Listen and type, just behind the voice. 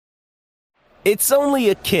It's only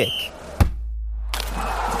a kick,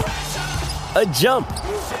 a jump,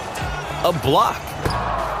 a block.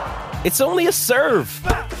 It's only a serve.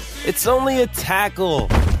 It's only a tackle,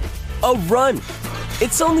 a run.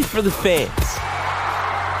 It's only for the fans.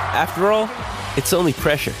 After all, it's only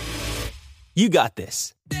pressure. You got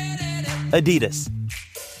this. Adidas.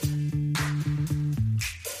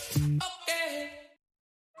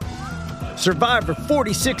 Survivor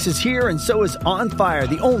 46 is here, and so is On Fire,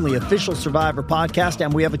 the only official Survivor podcast,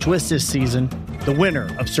 and we have a twist this season. The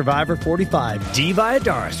winner of Survivor 45, Dee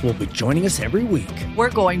Valladares, will be joining us every week. We're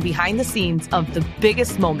going behind the scenes of the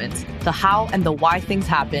biggest moments, the how and the why things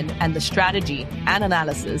happen, and the strategy and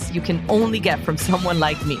analysis you can only get from someone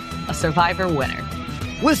like me, a Survivor winner.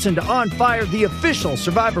 Listen to On Fire, the official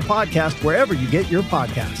Survivor podcast, wherever you get your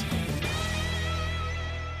podcast.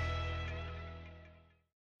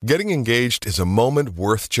 Getting engaged is a moment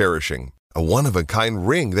worth cherishing. A one-of-a-kind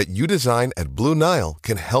ring that you design at Blue Nile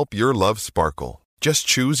can help your love sparkle. Just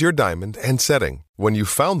choose your diamond and setting. When you've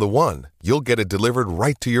found the one, you'll get it delivered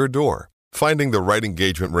right to your door. Finding the right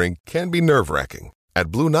engagement ring can be nerve-wracking. At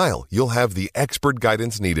Blue Nile, you'll have the expert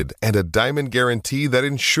guidance needed and a diamond guarantee that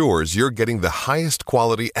ensures you're getting the highest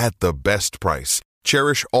quality at the best price.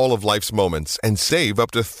 Cherish all of life's moments and save up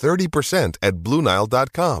to 30% at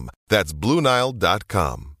BlueNile.com. That's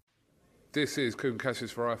BlueNile.com. This is Kuhn Cassius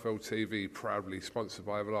for IFL TV, proudly sponsored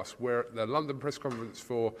by Everlast. We're at the London press conference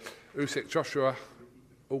for Usyk Joshua,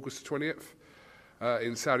 August 20th,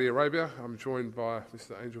 in Saudi Arabia. I'm joined by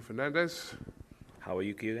Mr. Angel Fernandez. How are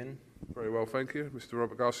you, Kuhn? Very well, thank you. Mr.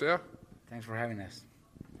 Robert Garcia. Thanks for having us.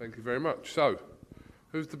 Thank you very much. So,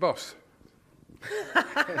 who's the boss?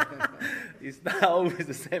 It's not always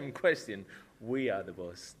the same question. We are the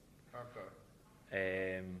boss. Okay.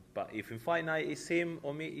 But if in fight night it's him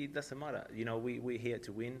or me, it doesn't matter. You know, we're here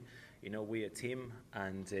to win. You know, we're a team,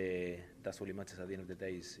 and that's all it matters at the end of the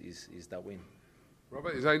day is that win.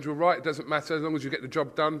 Robert, is Angel right? It doesn't matter as long as you get the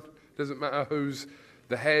job done. It doesn't matter who's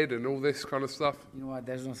the head and all this kind of stuff. You know what?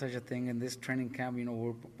 There's no such a thing in this training camp. You know,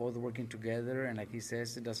 we're both working together, and like he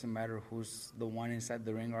says, it doesn't matter who's the one inside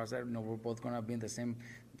the ring or outside. You know, we're both gonna be in the same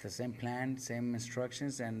plan, same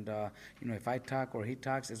instructions, and you know, if I talk or he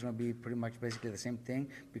talks, it's gonna be pretty much basically the same thing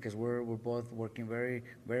because we're both working very,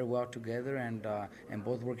 very well together and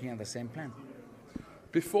both working on the same plan.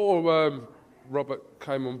 Before Robert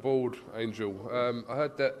came on board, Angel, I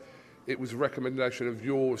heard that it was a recommendation of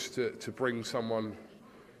yours to bring someone,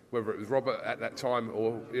 whether it was Robert at that time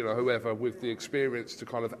or you know whoever with the experience to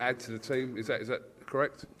kind of add to the team. Is that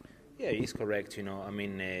correct? Yeah, he's correct. You know, I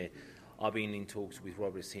mean, I've been in talks with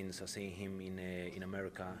Robert since I seen him in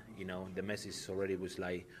America. You know, the message already was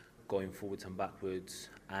like going forwards and backwards.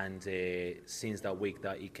 And since that week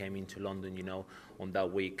that he came into London, you know, on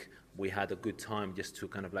that week we had a good time just to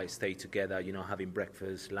kind of like stay together. You know, having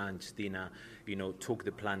breakfast, lunch, dinner. You know, took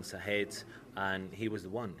the plans ahead, and he was the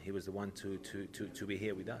one. He was the one to be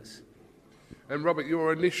here with us. And Robert,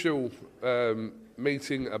 your initial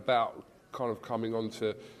meeting about kind of coming on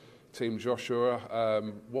to Team Joshua,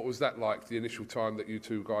 what was that like, the initial time that you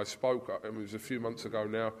two guys spoke? I mean, it was a few months ago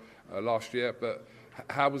now, last year, but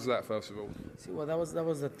how was that, first of all? See, well, that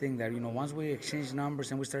was the thing that, you know, once we exchanged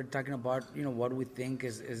numbers and we started talking about, you know, what we think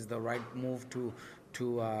is the right move to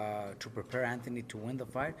prepare Anthony to win the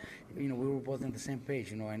fight, you know, we were both on the same page,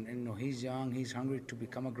 you know, and you know, he's young, he's hungry to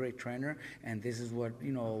become a great trainer, and this is what,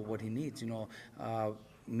 you know, what he needs, you know,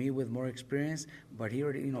 me with more experience, but he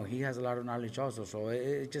already, you know, he has a lot of knowledge also, so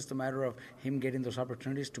it's just a matter of him getting those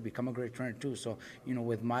opportunities to become a great trainer too. So, you know,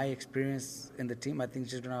 with my experience in the team, I think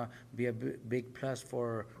it's just going to be a big plus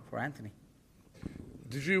for Anthony.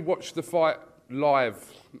 Did you watch the fight live?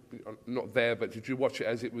 Not there, but did you watch it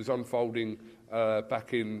as it was unfolding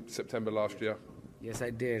back in September last year? Yes,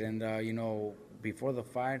 I did, and you know, before the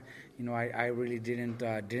fight, you know, I really didn't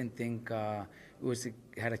think Usyk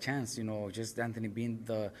had a chance, you know, just Anthony being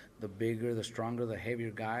the bigger, the stronger, the heavier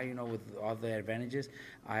guy, you know, with all the advantages.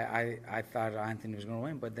 I thought Anthony was going to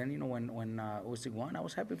win, but then, you know, when Usyk won, I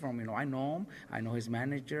was happy for him. You know, I know him, I know his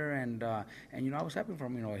manager, and you know, I was happy for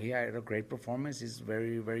him. You know, he had a great performance. He's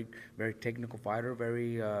very, very, very technical fighter.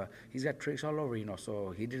 He's got tricks all over, you know. So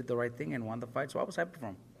he did the right thing and won the fight. So I was happy for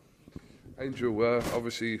him. Angel,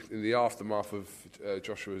 obviously in the aftermath of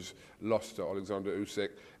Joshua's loss to Alexander Usyk,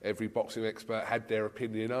 every boxing expert had their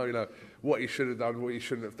opinion, you know, what he should have done, what he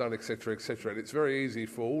shouldn't have done, etc., etc. And it's very easy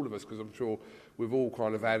for all of us, because I'm sure we've all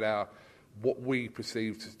kind of had what we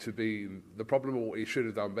perceived to be the problem or what he should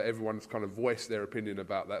have done, but everyone's kind of voiced their opinion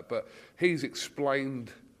about that. But he's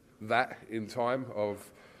explained that in time of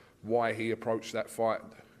why he approached that fight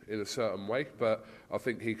in a certain way, but I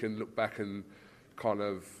think he can look back and kind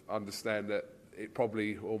of understand that it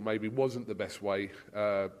probably or maybe wasn't the best way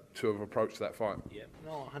to have approached that fight? Yeah,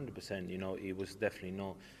 no, 100%. You know, it was definitely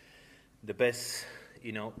not the best,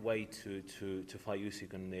 you know, way to fight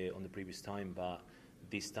Usyk on the previous time. But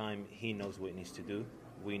this time he knows what he needs to do.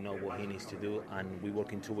 We know what he needs to do, and we're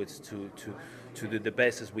working towards to do the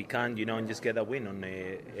best as we can, you know, and just get that win on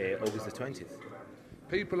August the 20th.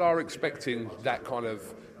 People are expecting that kind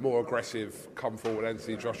of more aggressive, come forward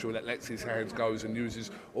Anthony Joshua that lets his hands go and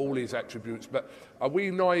uses all his attributes. But are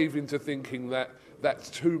we naive into thinking that that's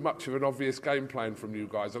too much of an obvious game plan from you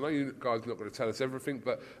guys? I know you guys are not going to tell us everything,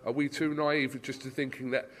 but are we too naive just to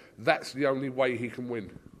thinking that that's the only way he can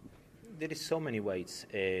win? There is so many ways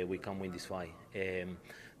we can win this fight.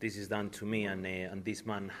 This is down to me and this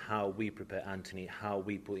man, how we prepare Anthony, how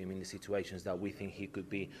we put him in the situations that we think he could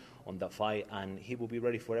be on that fight, and he will be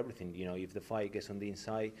ready for everything. You know, if the fight gets on the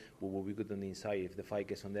inside, we will be good on the inside. If the fight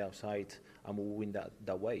gets on the outside, and we will win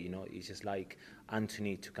that way. You know, it's just like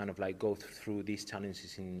Anthony to kind of like go through these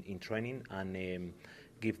challenges in training and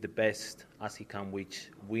give the best as he can,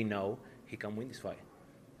 which we know he can win this fight.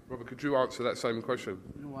 Robert, could you answer that same question?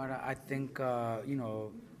 You know what? I think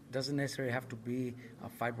doesn't necessarily have to be a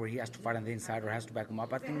fight where he has to fight on the inside or has to back him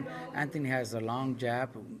up. I think Anthony has a long jab,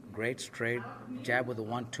 great straight jab with a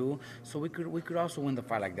 1-2, so we could also win the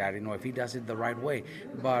fight like that. You know, if he does it the right way.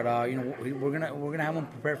 But we're gonna have him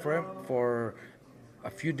prepared for a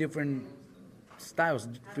few different styles,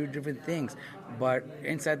 a few different things. But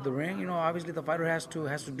inside the ring, you know, obviously the fighter has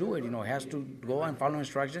to do it. You know, has to go and follow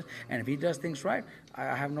instructions. And if he does things right,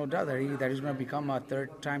 I have no doubt that he's going to become a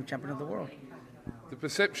third-time champion of the world. The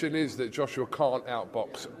perception is that Joshua can't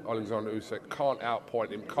outbox Alexander Usyk, can't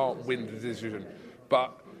outpoint him, can't win the decision.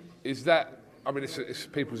 But is that, I mean, it's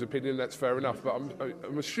people's opinion, that's fair enough, but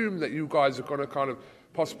I'm assuming that you guys are going to kind of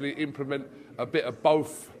possibly implement a bit of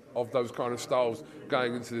both of those kind of styles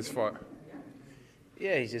going into this fight.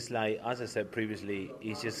 Yeah, it's just like, as I said previously,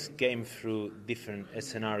 he's just getting through different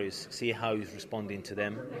scenarios, see how he's responding to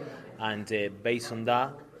them, and based on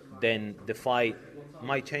that, then the fight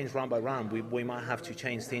might change round by round. We might have to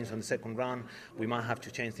change things on the second round. We might have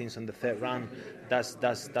to change things on the third round.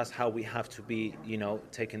 That's how we have to be, you know,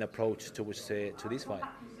 taking the approach towards to this fight.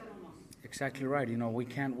 Exactly right. You know, we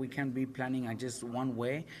can't be planning on just one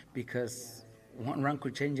way, because one round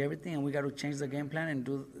could change everything, and we got to change the game plan and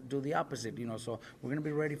do the opposite. You know, so we're gonna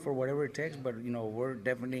be ready for whatever it takes. But you know, we're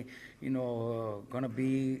definitely gonna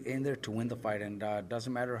be in there to win the fight, and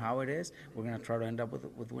doesn't matter how it is. We're gonna try to end up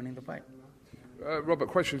with winning the fight. Robert,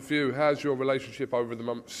 question for you. How's your relationship over the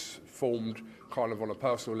months formed kind of on a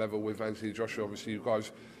personal level with Anthony Joshua? Obviously, you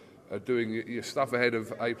guys are doing your stuff ahead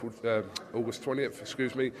of August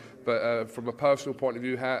 20th, but from a personal point of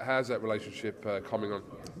view, how's that relationship coming on?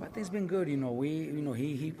 I think it's been good. You know,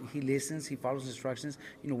 he listens, he follows instructions.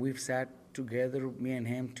 You know, we've sat together, me and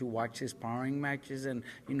him, to watch his sparring matches and,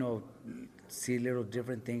 you know, see little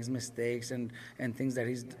different things, mistakes and things that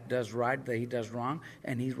he does right, that he does wrong,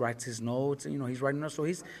 and he writes his notes. You know, he's writing notes, so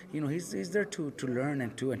he's there to learn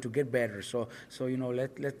and to get better. So you know,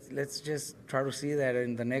 let's just try to see that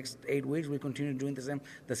in the next 8 weeks we continue doing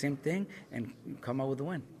the same thing and come out with a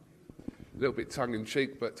win. A little bit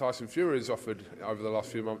tongue-in-cheek, but Tyson Fury has offered over the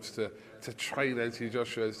last few months to train Anthony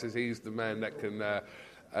Joshua. Says he's the man that can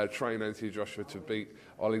train Anthony Joshua to beat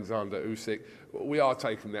Alexander Usyk. We are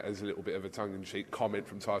taking that as a little bit of a tongue-in-cheek comment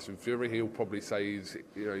from Tyson Fury. He'll probably say he's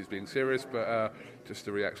being serious, but just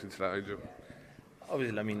a reaction to that, Angel.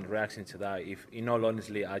 Obviously, I mean, reaction to that, if in all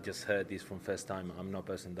honesty, I just heard this from first time. I'm not a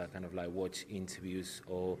person that kind of like watch interviews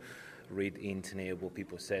or read internet what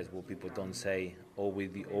people says, what people don't say. All we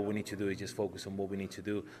need to do is just focus on what we need to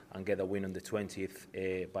do and get a win on the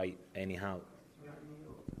 20th by anyhow.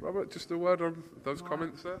 Robert, just a word on those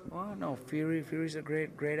comments there? Well, no, Fury's a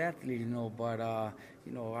great athlete, you know, but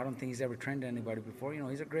you know, I don't think he's ever trained anybody before. You know,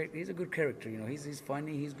 he's a good character. You know, he's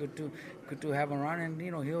funny, he's good to have around, and you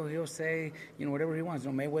know, he'll say, you know, whatever he wants.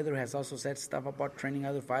 You know, Mayweather has also said stuff about training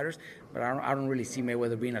other fighters, but I don't really see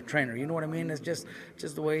Mayweather being a trainer. You know what I mean? It's just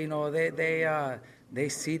the way, you know, they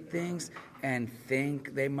see things and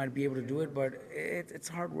think they might be able to do it, but it's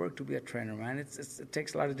hard work to be a trainer, man. It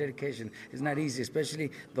takes a lot of dedication. It's not easy, especially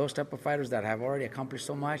those type of fighters that have already accomplished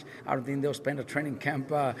so much. I don't think they'll spend a training camp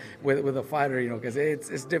with a fighter, you know, because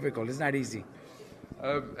it's difficult. It's not easy.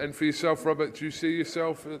 And for yourself, Robert, do you see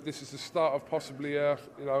yourself, this is the start of possibly a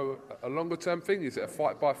longer term thing? Is it a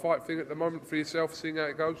fight by fight thing at the moment for yourself, seeing how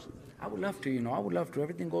it goes? I would love to, I would love to.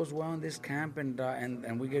 Everything goes well in this camp,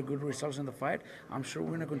 and we get good results in the fight. I'm sure we're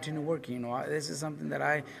going to continue working. This is something that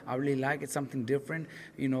I really like. It's something different.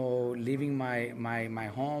 Leaving my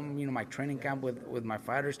home, my training camp with my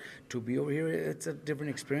fighters to be over here. It's a different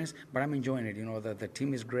experience, but I'm enjoying it. The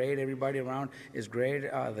team is great. Everybody around is great.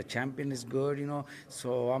 The champion is good.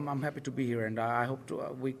 So I'm happy to be here, and I hope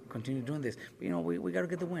we continue doing this. But, we got to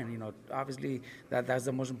get the win. Obviously that's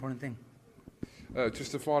the most important thing.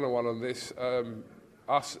 Just a final one on this.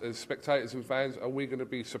 Us as spectators and fans, are we going to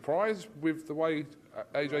be surprised with the way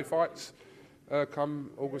AJ fights come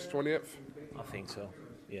August 20th? I think so,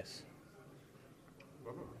 yes.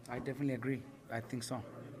 I definitely agree. I think so. Okay.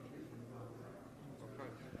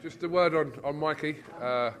 Just a word on Mikey.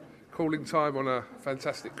 Calling time on a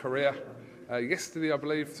fantastic career. Yesterday, I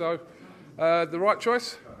believe so. The right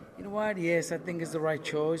choice? You know what? Yes, I think it's the right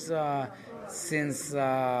choice. Since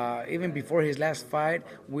even before his last fight,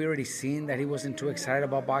 we already seen that he wasn't too excited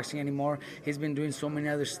about boxing anymore. He's been doing so many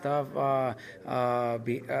other stuff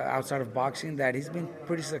outside of boxing that he's been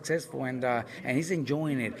pretty successful, and he's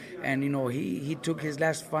enjoying it. And he took his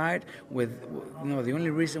last fight with the only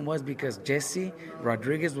reason was because Jesse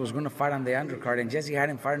Rodriguez was going to fight on the undercard, and Jesse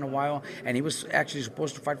hadn't fought in a while, and he was actually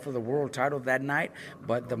supposed to fight for the world title that night,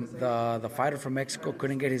 but the fighter from Mexico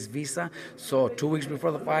couldn't get his visa. So 2 weeks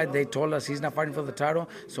before the fight, they told us he's not fighting for the title.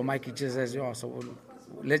 So Mikey just says,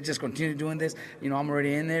 let's just continue doing this. I'm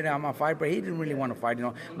already in it. I'm a fight, but he didn't really want to fight.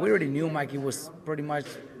 We already knew Mikey was pretty much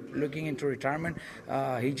looking into retirement.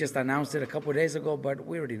 He just announced it a couple of days ago, but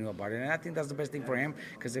we already knew about it. And I think that's the best thing for him,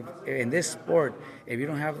 because if in this sport, if you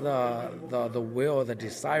don't have the will, the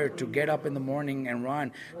desire to get up in the morning and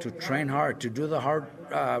run, to train hard, to do the hard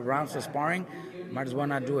rounds of sparring, might as well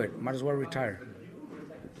not do it. Might as well retire.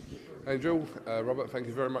 Angel, Robert, thank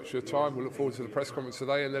you very much for your time. We look forward to the press conference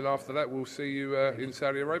today, and then after that, we'll see you in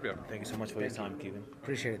Saudi Arabia. Thank you so much for your time, Kevin.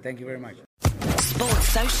 Appreciate it. Thank you very much. Sports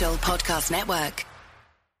Social Podcast Network.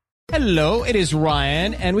 Hello, it is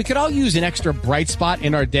Ryan, and we could all use an extra bright spot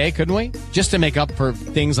in our day, couldn't we? Just to make up for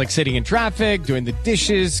things like sitting in traffic, doing the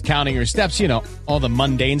dishes, counting your steps, all the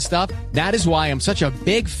mundane stuff. That is why I'm such a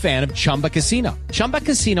big fan of Chumba Casino. Chumba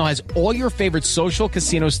Casino has all your favorite social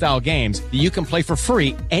casino-style games that you can play for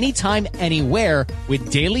free anytime, anywhere with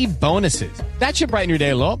daily bonuses. That should brighten your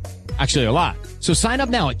day a little. Actually, a lot. So sign up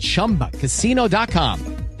now at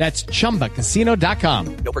ChumbaCasino.com. That's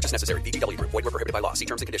ChumbaCasino.com. No purchase necessary. VGW Group. Void where prohibited by law. See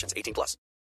terms and conditions. 18+.